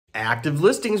Active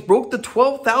listings broke the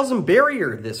 12,000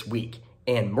 barrier this week,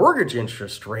 and mortgage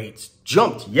interest rates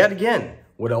jumped yet again.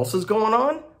 What else is going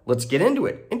on? Let's get into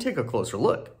it and take a closer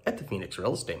look at the Phoenix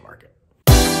real estate market.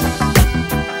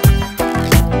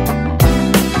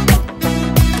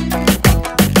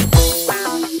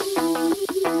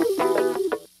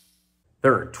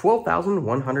 There are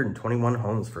 12,121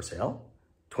 homes for sale,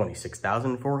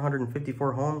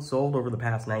 26,454 homes sold over the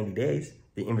past 90 days.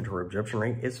 The inventory absorption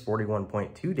rate is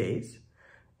 41.2 days.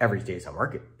 Average days on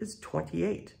market is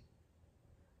 28.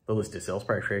 The listed sales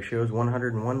price ratio is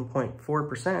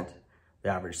 101.4%. The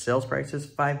average sales price is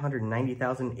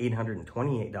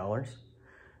 $590,828.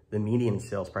 The median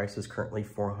sales price is currently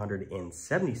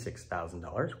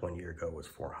 $476,000. 1 year ago was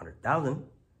 $400,000.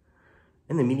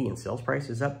 And the median sales price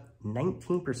is up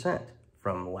 19%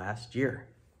 from last year.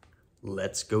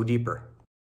 Let's go deeper.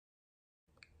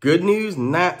 Good news,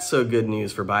 not so good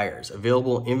news for buyers.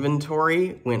 Available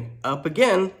inventory went up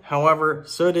again. However,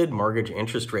 so did mortgage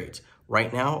interest rates.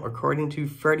 Right now, according to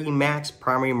Freddie Mac's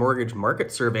primary mortgage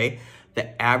market survey,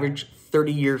 the average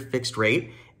 30-year fixed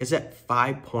rate is at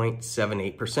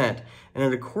 5.78%.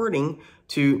 And according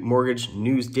to Mortgage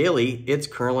News Daily, it's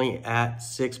currently at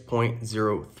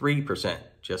 6.03%.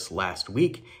 Just last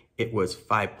week, it was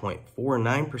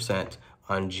 5.49%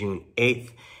 on June 8th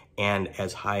and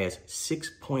as high as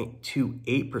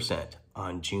 6.28%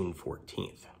 on June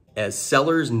 14th. As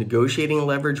sellers' negotiating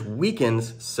leverage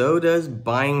weakens, so does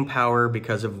buying power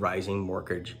because of rising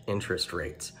mortgage interest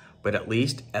rates. But at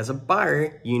least as a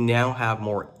buyer, you now have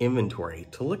more inventory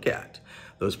to look at.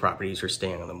 Those properties are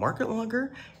staying on the market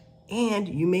longer, and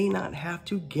you may not have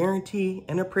to guarantee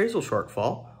an appraisal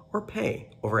shortfall or pay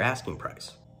over asking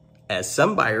price. As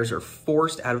some buyers are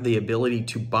forced out of the ability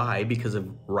to buy because of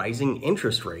rising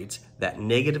interest rates that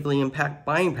negatively impact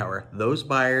buying power, those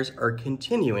buyers are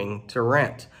continuing to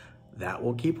rent. That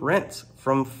will keep rents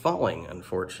from falling,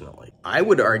 unfortunately. I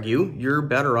would argue you're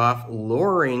better off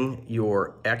lowering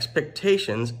your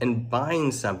expectations and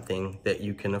buying something that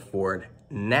you can afford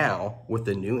now with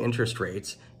the new interest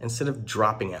rates instead of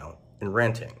dropping out and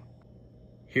renting.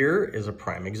 Here is a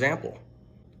prime example.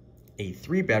 A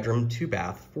 3-bedroom,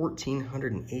 2-bath,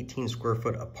 1,418 square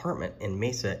foot apartment in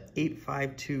Mesa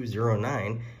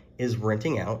 85209 is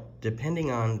renting out,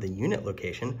 depending on the unit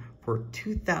location, for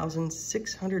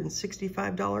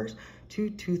 $2,665 to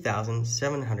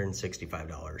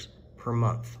 $2,765 per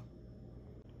month.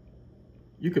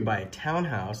 You could buy a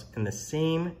townhouse in the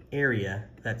same area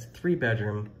that's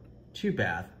 3-bedroom,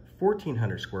 2-bath,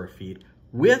 1,400 square feet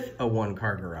with a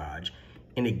 1-car garage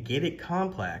in a gated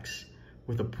complex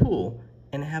with a pool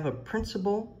and have a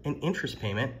principal and interest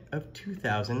payment of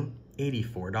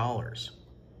 $2,084.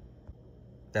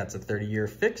 That's a 30-year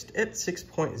fixed at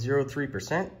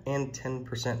 6.03% and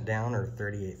 10% down, or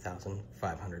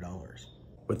 $38,500.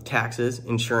 With taxes,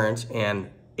 insurance, and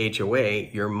HOA,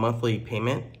 your monthly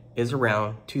payment is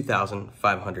around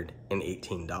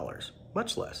 $2,518,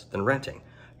 much less than renting.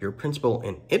 Your principal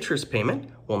and interest payment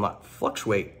will not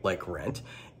fluctuate like rent,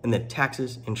 and the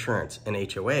taxes, insurance, and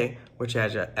HOA, which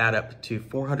add up to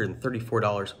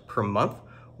 $434 per month,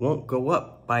 won't go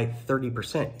up by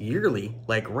 30% yearly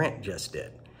like rent just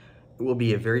did. It will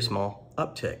be a very small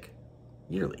uptick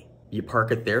yearly. You park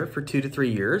it there for 2 to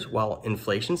 3 years while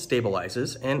inflation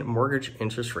stabilizes and mortgage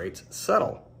interest rates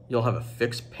settle. You'll have a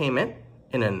fixed payment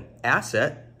in an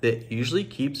asset that usually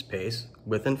keeps pace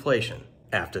with inflation.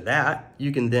 After that,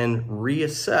 you can then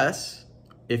reassess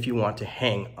if you want to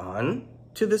hang on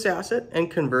to this asset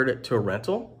and convert it to a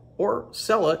rental, or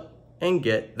sell it and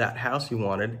get that house you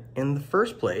wanted in the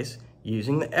first place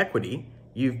using the equity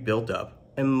you've built up,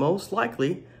 and most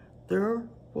likely there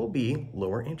will be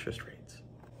lower interest rates.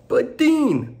 But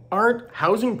Dean, aren't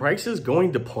housing prices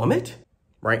going to plummet?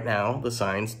 Right now, the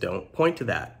signs don't point to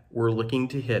that. We're looking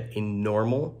to hit a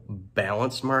normal,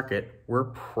 balanced market where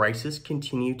prices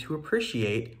continue to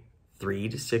appreciate 3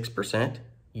 to 6%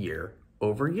 year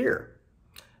over year.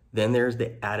 Then there's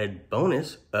the added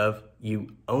bonus of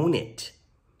you own it.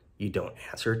 You don't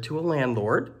answer to a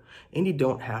landlord, and you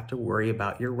don't have to worry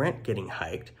about your rent getting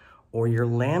hiked or your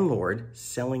landlord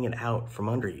selling it out from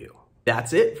under you.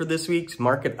 That's it for this week's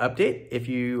market update. If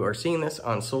you are seeing this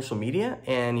on social media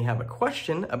and you have a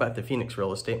question about the Phoenix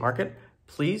real estate market,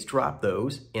 please drop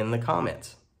those in the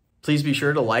comments. Please be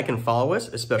sure to like and follow us,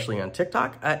 especially on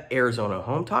TikTok, at Arizona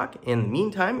Home Talk. In the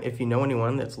meantime, if you know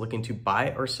anyone that's looking to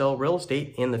buy or sell real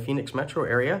estate in the Phoenix metro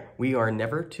area, we are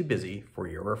never too busy for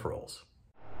your referrals.